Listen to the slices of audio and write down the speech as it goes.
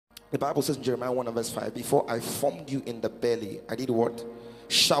The Bible says in Jeremiah 1 verse 5, before I formed you in the belly, I did what?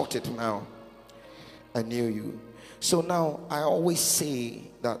 Shout it now. I knew you. So now I always say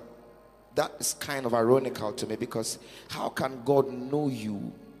that is kind of ironical to me, because how can God know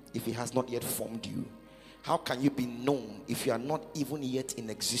you if he has not yet formed you? How can you be known if you are not even yet in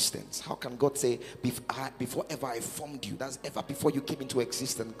existence? How can God say, before ever I formed you? That's ever before you came into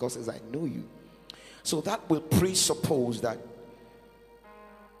existence. God says, I know you. So that will presuppose that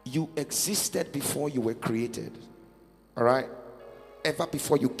you existed before you were created. All right? Ever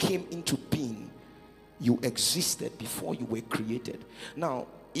before you came into being, you existed before you were created. Now,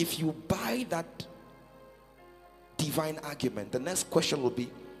 if you buy that divine argument, the next question will be,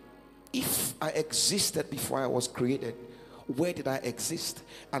 if I existed before I was created, where did I exist?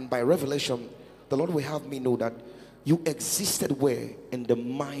 And by revelation, the Lord will have me know that you existed where? In the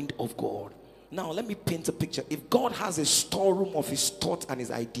mind of God. Now, let me paint a picture. If God has a storeroom of his thoughts and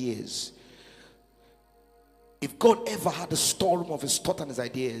his ideas, if God ever had a storeroom of his thoughts and his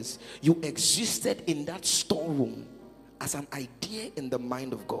ideas, you existed in that storeroom as an idea in the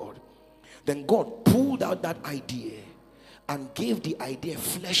mind of God. Then God pulled out that idea and gave the idea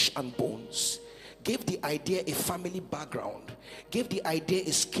flesh and bones, gave the idea a family background, gave the idea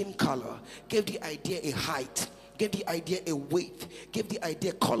a skin color, gave the idea a height, gave the idea a weight, gave the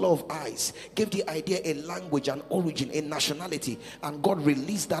idea color of eyes, gave the idea a language, an origin, a nationality, and God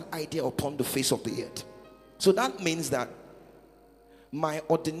released that idea upon the face of the earth. So that means that my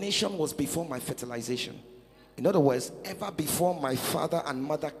ordination was before my fertilization. In other words, ever before my father and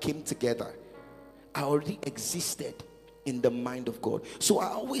mother came together, I already existed in the mind of God. So I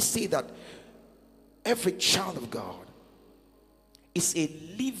always say that every child of God is a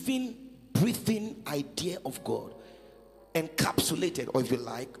living, breathing idea of God, encapsulated, or if you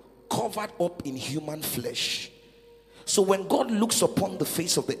like, covered up in human flesh. So when God looks upon the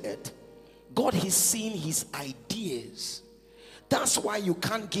face of the earth, God is seeing his ideas. That's why you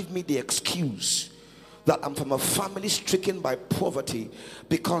can't give me the excuse that I'm from a family stricken by poverty,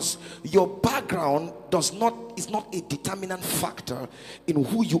 because your background is not a determinant factor in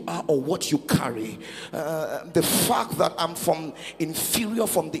who you are or what you carry. The fact that I'm inferior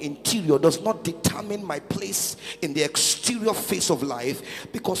from the interior does not determine my place in the exterior face of life,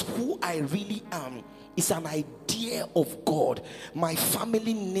 because who I really am is an idea of God. My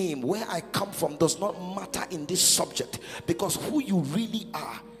family name, where I come from, does not matter in this subject, because who you really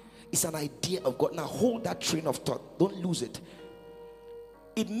are is an idea of God. Now hold that train of thought, don't lose it.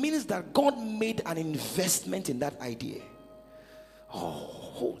 It means that God made an investment in that idea. Oh,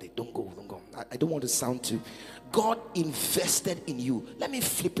 hold it, don't go. I don't want to sound too. God invested in you. Let me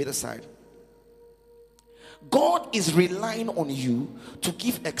flip it aside. God is relying on you to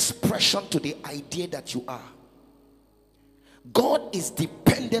give expression to the idea that you are. God is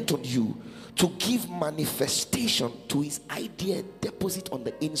dependent on you to give manifestation to his idea deposit on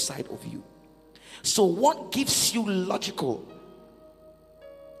the inside of you. So what gives you logical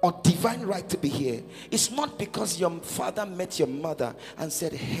or divine right to be here? It's not because your father met your mother and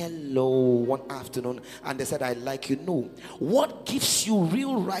said hello one afternoon and they said I like you. No, what gives you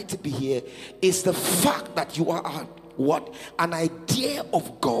real right to be here is the fact that you are what? An idea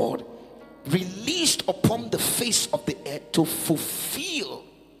of God released upon the face of the earth to fulfill,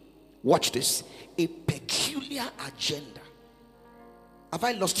 watch this, a peculiar agenda. Have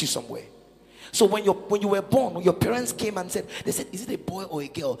I lost you somewhere? So when you were born, when your parents came and said, they said, is it a boy or a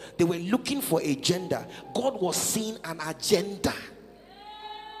girl? They were looking for a gender. God was seeing an agenda.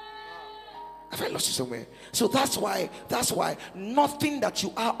 Have I lost you somewhere? So that's why nothing that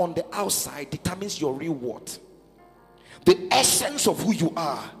you are on the outside determines your real worth. The essence of who you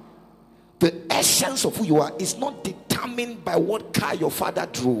are, is not determined by what car your father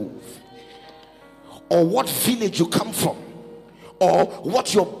drove, or what village you come from, or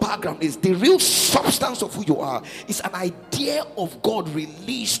what your background is. The real substance of who you are is an idea of God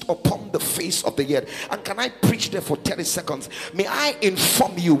released upon the face of the earth. And can I preach there for 30 seconds? May I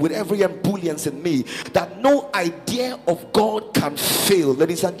inform you with every ebullience in me that no idea of God can fail.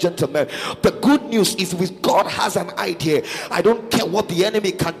 Ladies and gentlemen, the good news is, with God has an idea, I don't care what the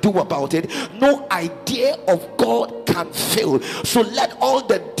enemy can do about it, no idea of God can fail. So let all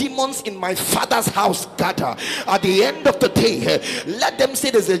the demons in my father's house gather. At the end of the day, let them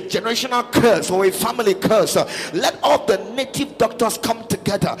say there's a generational curse or a family curse. Let all the native doctors come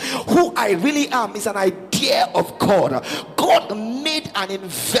together. Who I really am is an idea of God. God made an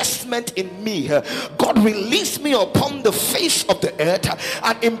investment in me. God released me upon the face of the earth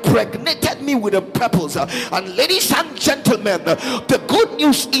and impregnated me with a purpose. And ladies and gentlemen, the good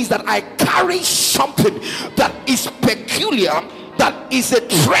news is that I carry something that is peculiar that is a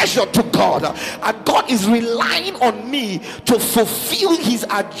treasure to God, and God is relying on me to fulfill his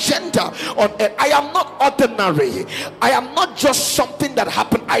agenda on earth. I am not ordinary. I am not just something that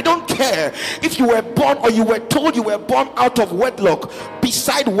happened. I don't care if you were born or you were told you were born out of wedlock,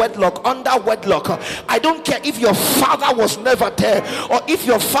 beside wedlock, under wedlock. I don't care if your father was never there, or if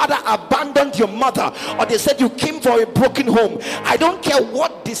your father abandoned your mother, or they said you came from a broken home. I don't care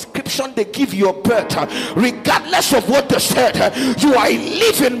what description they give your birth. Regardless of what they said, you are a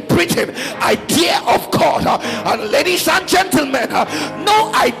living, breathing idea of God. And ladies and gentlemen,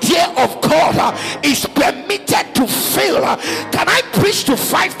 no idea of God is permitted to fail. Can I preach to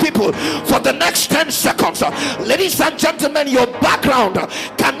 5 people for the next 10 seconds? Ladies and gentlemen, your background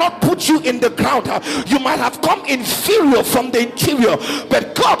cannot put you in the ground. You might have come inferior from the interior,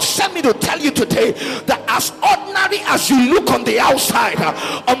 but God sent me to tell you today that as ordinary as you look on the outside,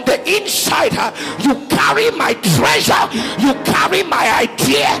 on the inside, you carry my treasure, you carry my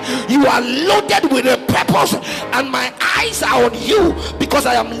idea, you are loaded with a purpose, and my eyes are on you because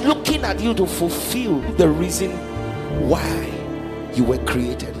I am looking at you to fulfill the reason why you were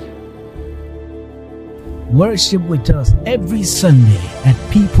created. Worship with us every Sunday at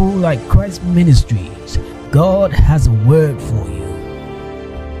People Like Christ Ministries. God has a word for you.